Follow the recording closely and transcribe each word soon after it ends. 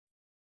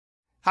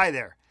Hi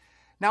there.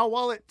 Now,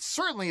 while it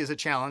certainly is a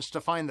challenge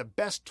to find the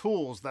best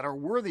tools that are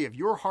worthy of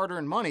your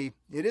hard-earned money,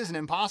 it isn't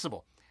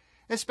impossible,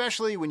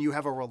 especially when you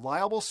have a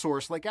reliable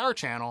source like our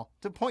channel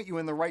to point you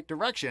in the right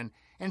direction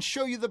and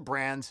show you the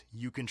brands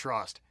you can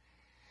trust.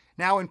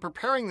 Now, in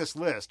preparing this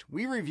list,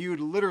 we reviewed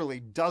literally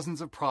dozens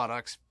of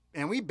products,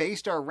 and we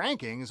based our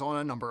rankings on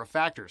a number of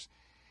factors,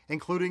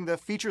 including the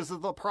features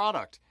of the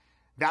product,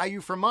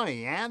 value for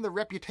money, and the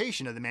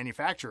reputation of the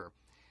manufacturer.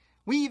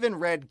 We even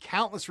read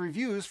countless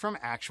reviews from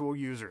actual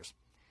users.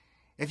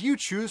 If you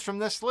choose from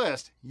this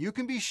list, you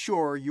can be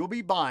sure you'll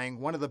be buying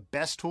one of the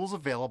best tools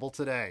available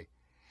today.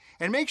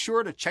 And make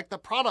sure to check the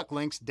product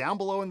links down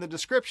below in the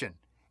description.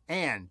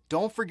 And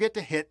don't forget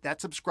to hit that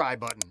subscribe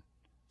button.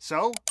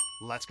 So,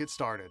 let's get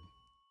started.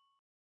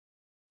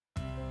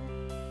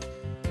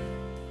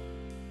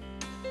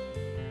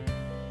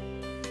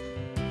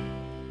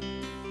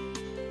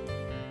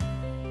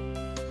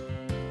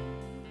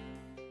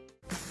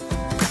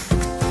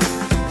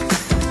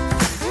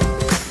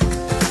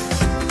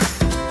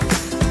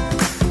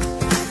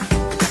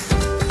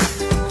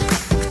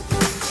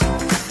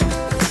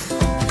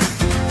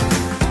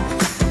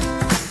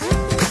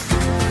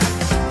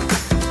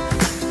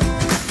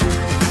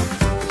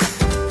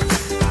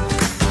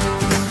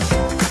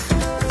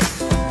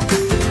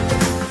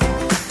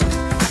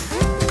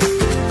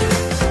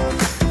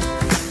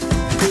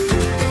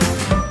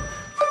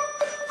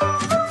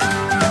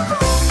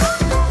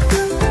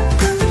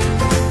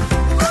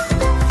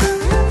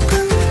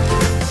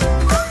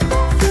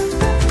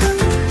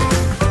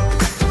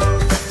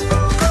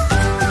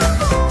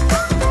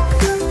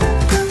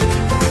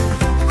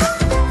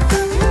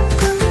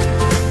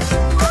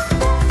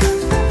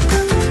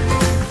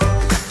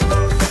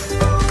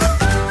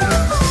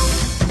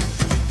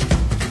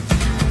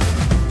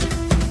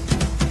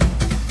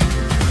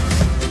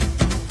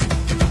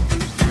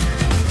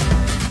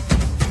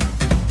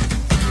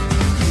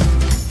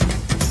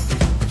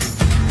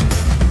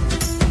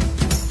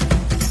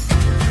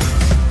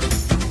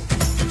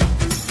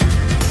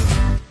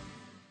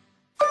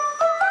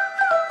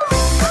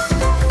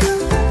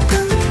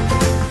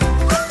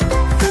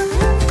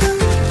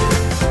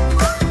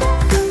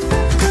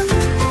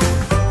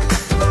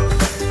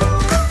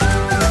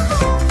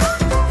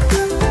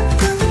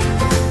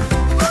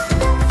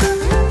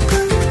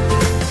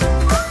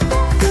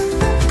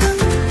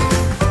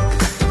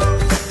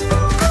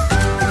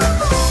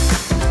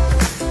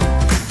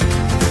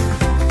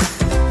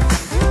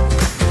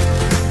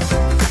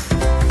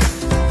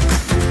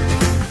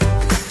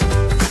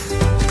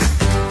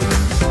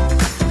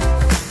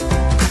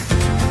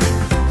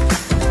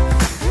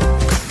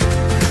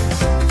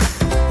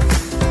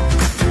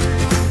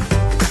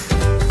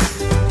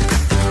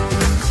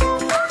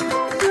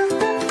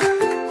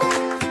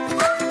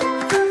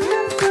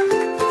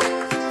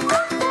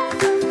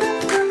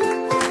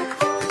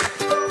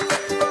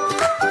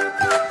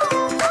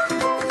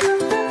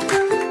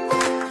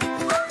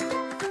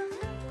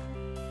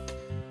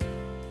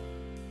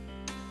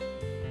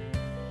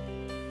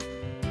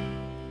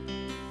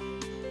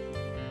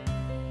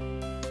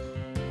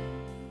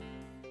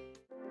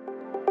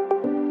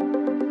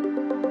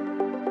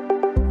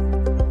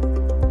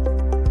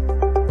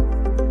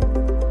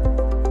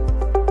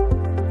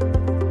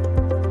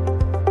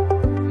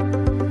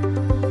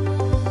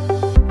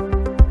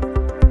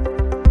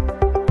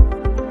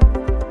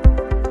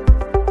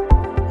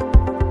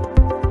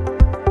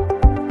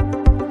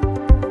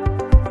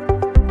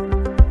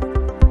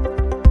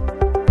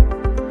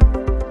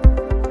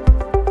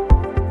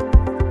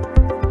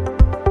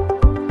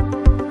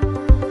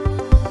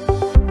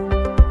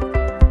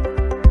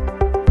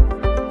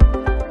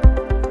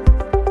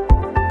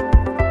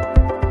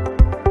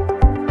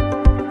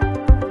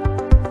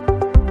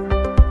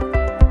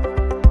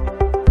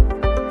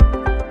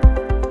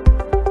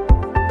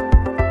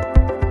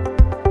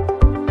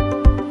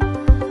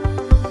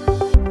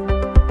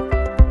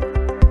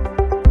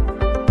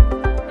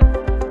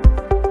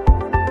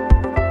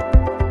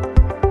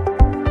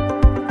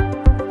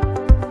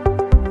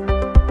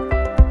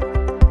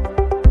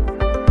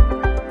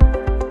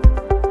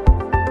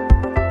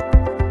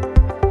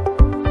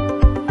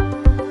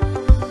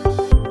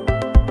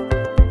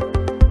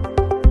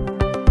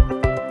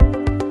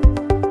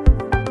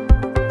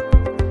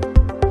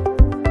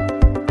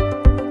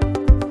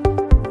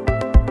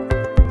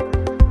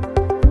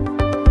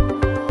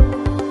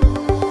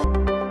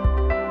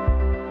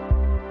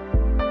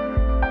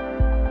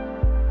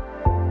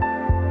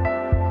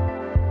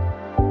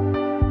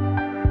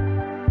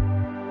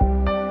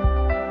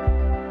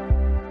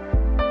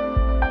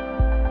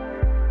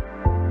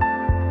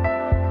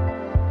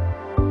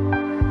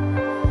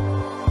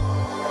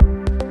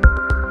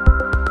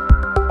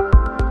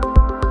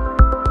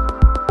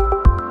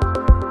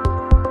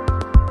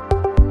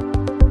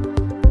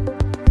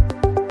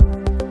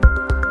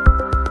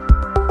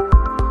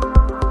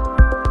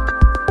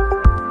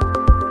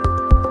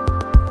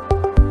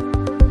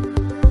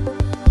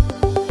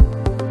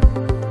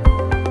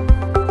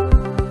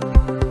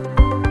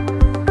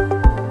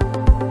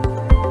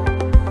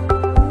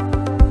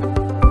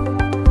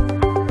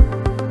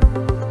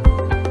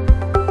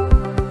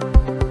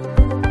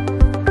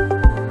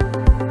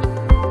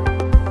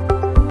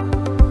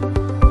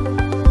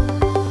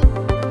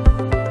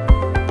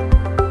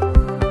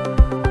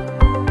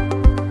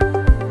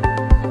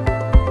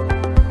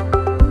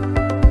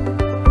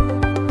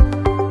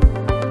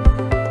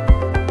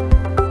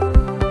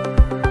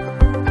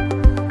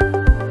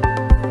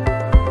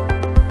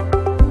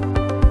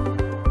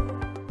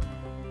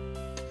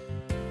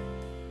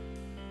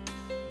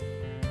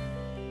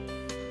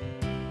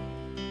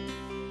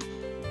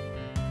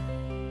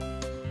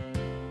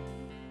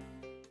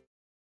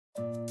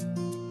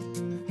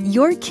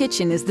 Your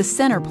kitchen is the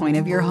center point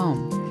of your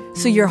home,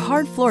 so your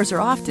hard floors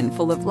are often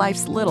full of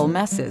life's little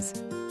messes.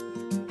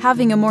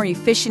 Having a more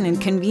efficient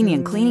and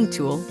convenient cleaning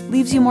tool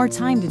leaves you more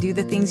time to do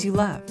the things you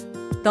love.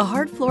 The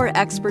Hard Floor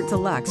Expert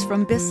Deluxe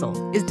from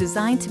Bissel is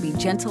designed to be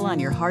gentle on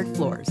your hard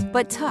floors,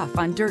 but tough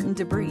on dirt and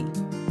debris.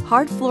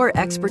 Hard Floor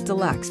Expert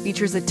Deluxe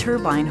features a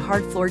turbine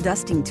hard floor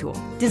dusting tool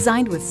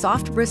designed with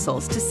soft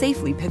bristles to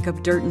safely pick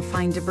up dirt and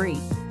fine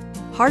debris.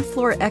 Hard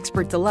Floor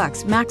Expert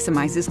Deluxe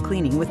maximizes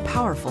cleaning with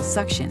powerful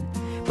suction,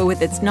 but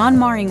with its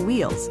non-marring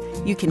wheels,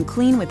 you can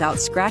clean without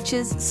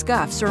scratches,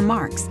 scuffs, or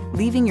marks,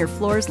 leaving your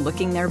floors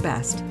looking their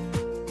best.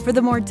 For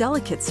the more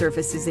delicate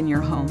surfaces in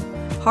your home,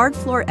 Hard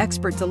Floor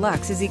Expert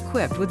Deluxe is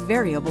equipped with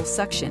variable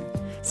suction,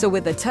 so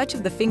with a touch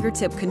of the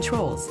fingertip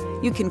controls,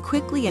 you can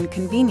quickly and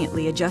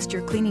conveniently adjust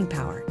your cleaning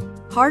power.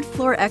 Hard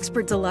Floor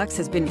Expert Deluxe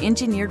has been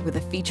engineered with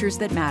the features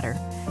that matter,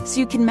 so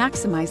you can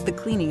maximize the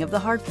cleaning of the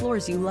hard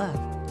floors you love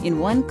in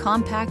one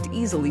compact,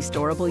 easily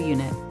storable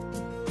unit.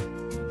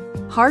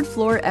 Hard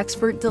Floor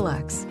Expert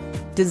Deluxe,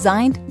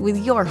 designed with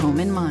your home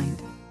in mind.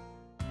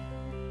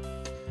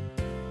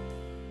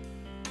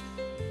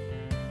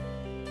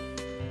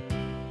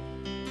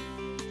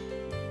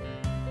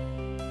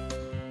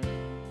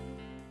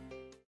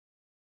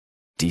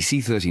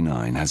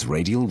 DC39 has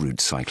radial root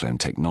cyclone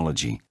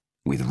technology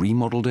with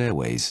remodeled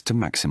airways to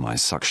maximize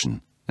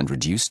suction and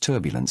reduce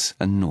turbulence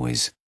and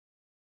noise.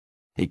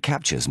 It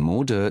captures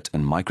more dirt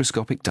and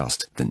microscopic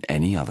dust than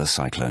any other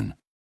cyclone.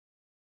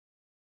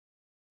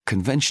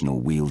 Conventional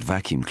wheeled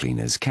vacuum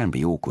cleaners can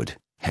be awkward,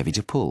 heavy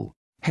to pull,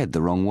 head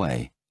the wrong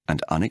way,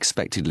 and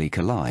unexpectedly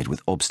collide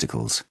with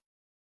obstacles.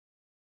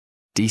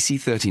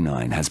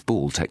 DC39 has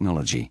ball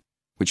technology,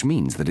 which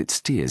means that it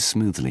steers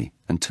smoothly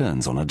and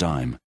turns on a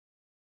dime.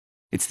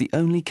 It's the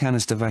only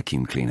canister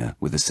vacuum cleaner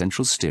with a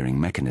central steering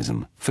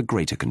mechanism for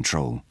greater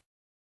control.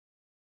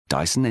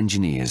 Dyson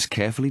engineers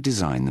carefully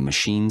design the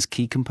machine's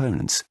key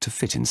components to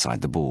fit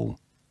inside the ball,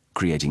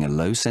 creating a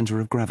low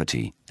center of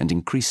gravity and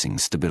increasing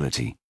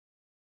stability.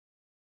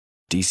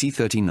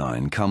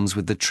 DC39 comes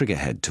with the trigger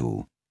head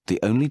tool, the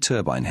only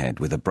turbine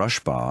head with a brush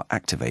bar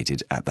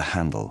activated at the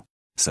handle,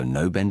 so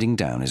no bending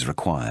down is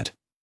required.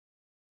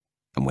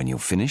 And when you're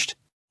finished,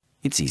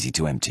 it's easy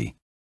to empty.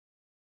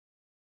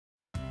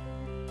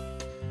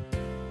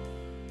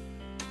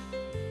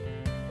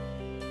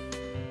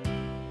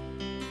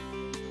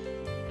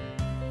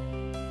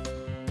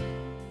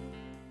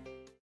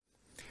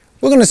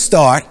 We're going to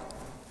start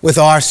with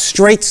our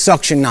straight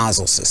suction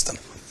nozzle system.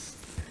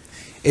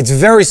 It's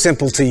very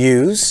simple to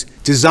use,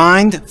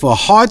 designed for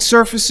hard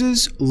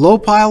surfaces,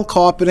 low-pile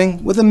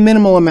carpeting with a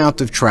minimal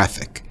amount of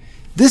traffic.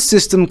 This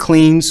system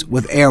cleans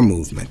with air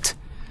movement.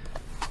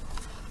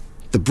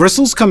 The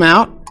bristles come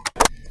out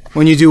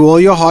when you do all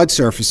your hard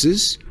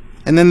surfaces,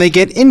 and then they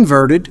get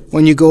inverted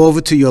when you go over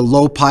to your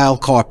low-pile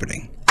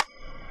carpeting.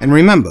 And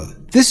remember,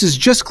 this is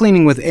just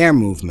cleaning with air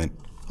movement,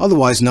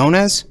 otherwise known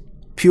as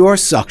pure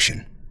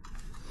suction.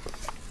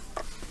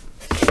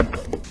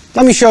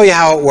 Let me show you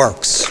how it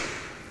works.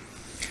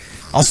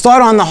 I'll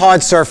start on the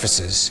hard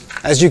surfaces.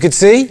 As you can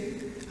see,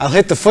 I'll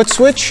hit the foot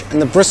switch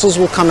and the bristles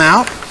will come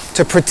out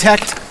to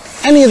protect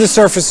any of the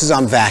surfaces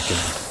I'm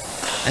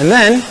vacuuming. And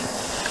then,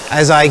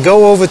 as I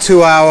go over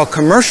to our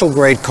commercial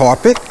grade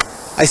carpet,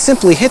 I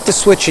simply hit the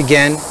switch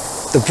again,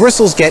 the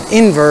bristles get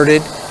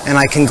inverted, and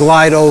I can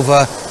glide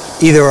over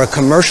either a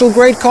commercial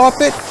grade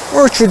carpet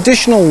or a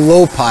traditional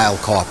low pile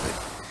carpet.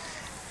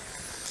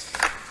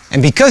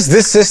 And because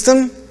this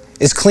system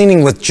is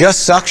cleaning with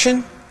just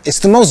suction, it's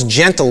the most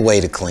gentle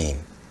way to clean,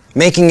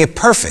 making it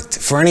perfect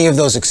for any of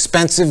those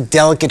expensive,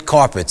 delicate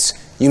carpets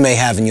you may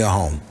have in your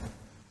home.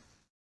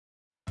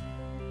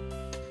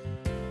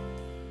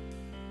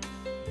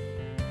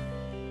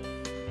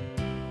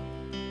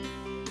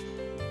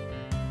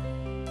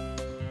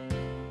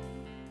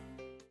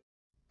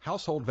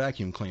 Household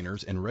vacuum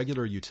cleaners and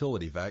regular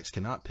utility vacs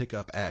cannot pick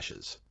up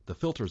ashes. The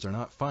filters are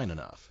not fine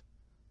enough.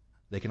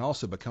 They can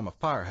also become a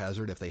fire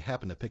hazard if they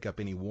happen to pick up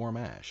any warm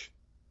ash.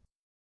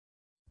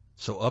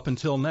 So up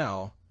until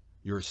now,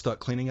 you're stuck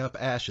cleaning up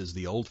ashes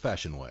the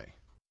old-fashioned way.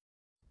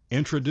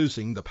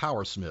 Introducing the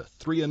PowerSmith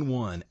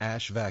 3-in-1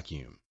 Ash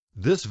Vacuum.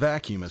 This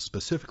vacuum is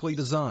specifically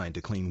designed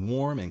to clean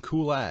warm and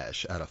cool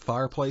ash out of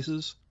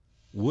fireplaces,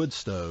 wood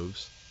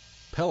stoves,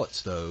 pellet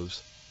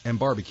stoves, and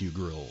barbecue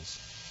grills.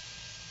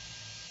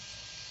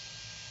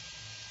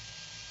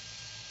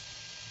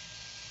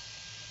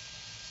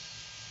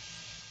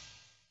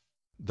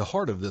 The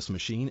heart of this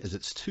machine is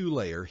its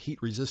two-layer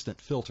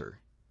heat-resistant filter.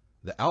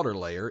 The outer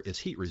layer is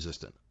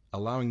heat-resistant,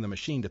 allowing the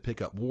machine to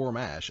pick up warm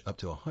ash up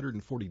to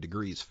 140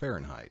 degrees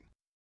Fahrenheit.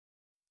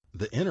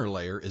 The inner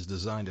layer is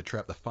designed to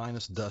trap the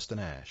finest dust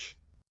and ash.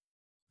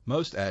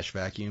 Most ash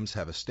vacuums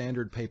have a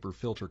standard paper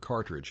filter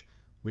cartridge,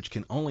 which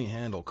can only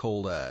handle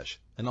cold ash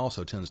and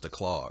also tends to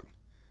clog.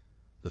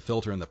 The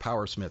filter in the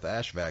PowerSmith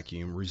ash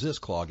vacuum resists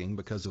clogging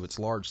because of its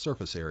large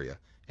surface area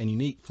and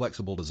unique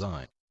flexible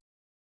design.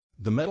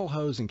 The metal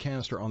hose and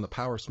canister on the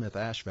PowerSmith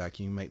ash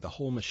vacuum make the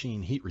whole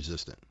machine heat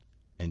resistant.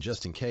 And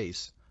just in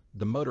case,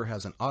 The motor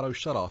has an auto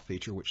shutoff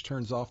feature which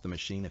turns off the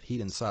machine if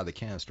heat inside the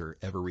canister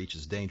ever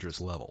reaches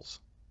dangerous levels.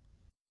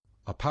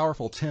 A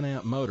powerful 10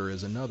 amp motor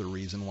is another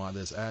reason why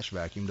this ash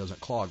vacuum doesn't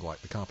clog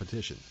like the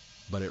competition,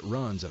 but it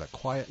runs at a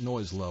quiet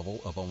noise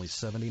level of only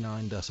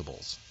 79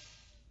 decibels.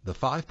 The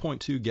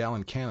 5.2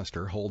 gallon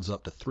canister holds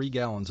up to 3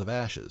 gallons of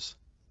ashes.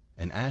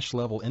 An ash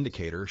level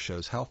indicator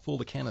shows how full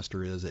the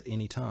canister is at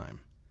any time.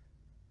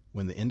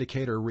 When the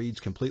indicator reads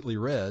completely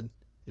red,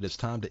 it is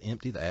time to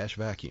empty the ash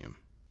vacuum.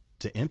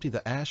 To empty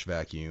the ash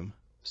vacuum,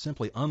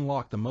 simply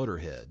unlock the motor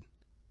head,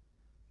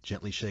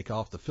 gently shake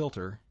off the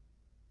filter,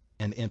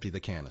 and empty the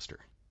canister.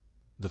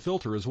 The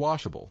filter is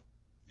washable,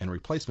 and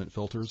replacement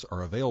filters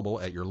are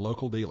available at your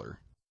local dealer.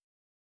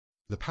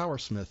 The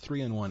PowerSmith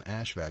 3-in-1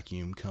 ash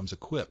vacuum comes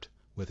equipped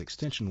with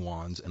extension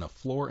wands and a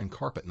floor and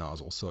carpet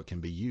nozzle so it can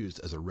be used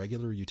as a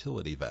regular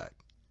utility vac.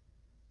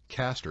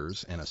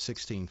 Casters and a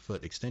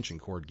 16-foot extension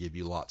cord give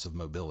you lots of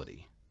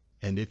mobility.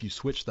 And if you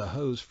switch the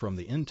hose from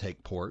the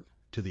intake port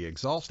to the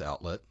exhaust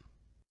outlet,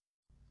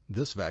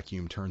 this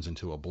vacuum turns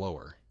into a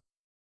blower.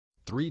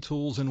 3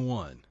 tools in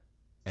one: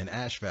 an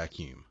ash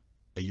vacuum,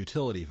 a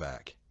utility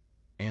vac,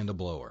 and a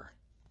blower.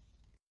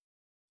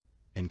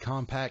 And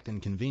compact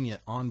and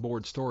convenient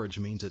onboard storage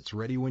means it's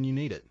ready when you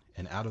need it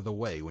and out of the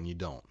way when you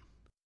don't.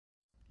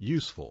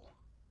 Useful,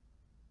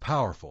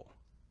 powerful,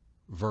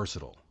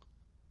 versatile.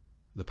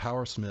 The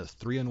PowerSmith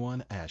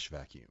 3-in-1 ash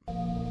vacuum.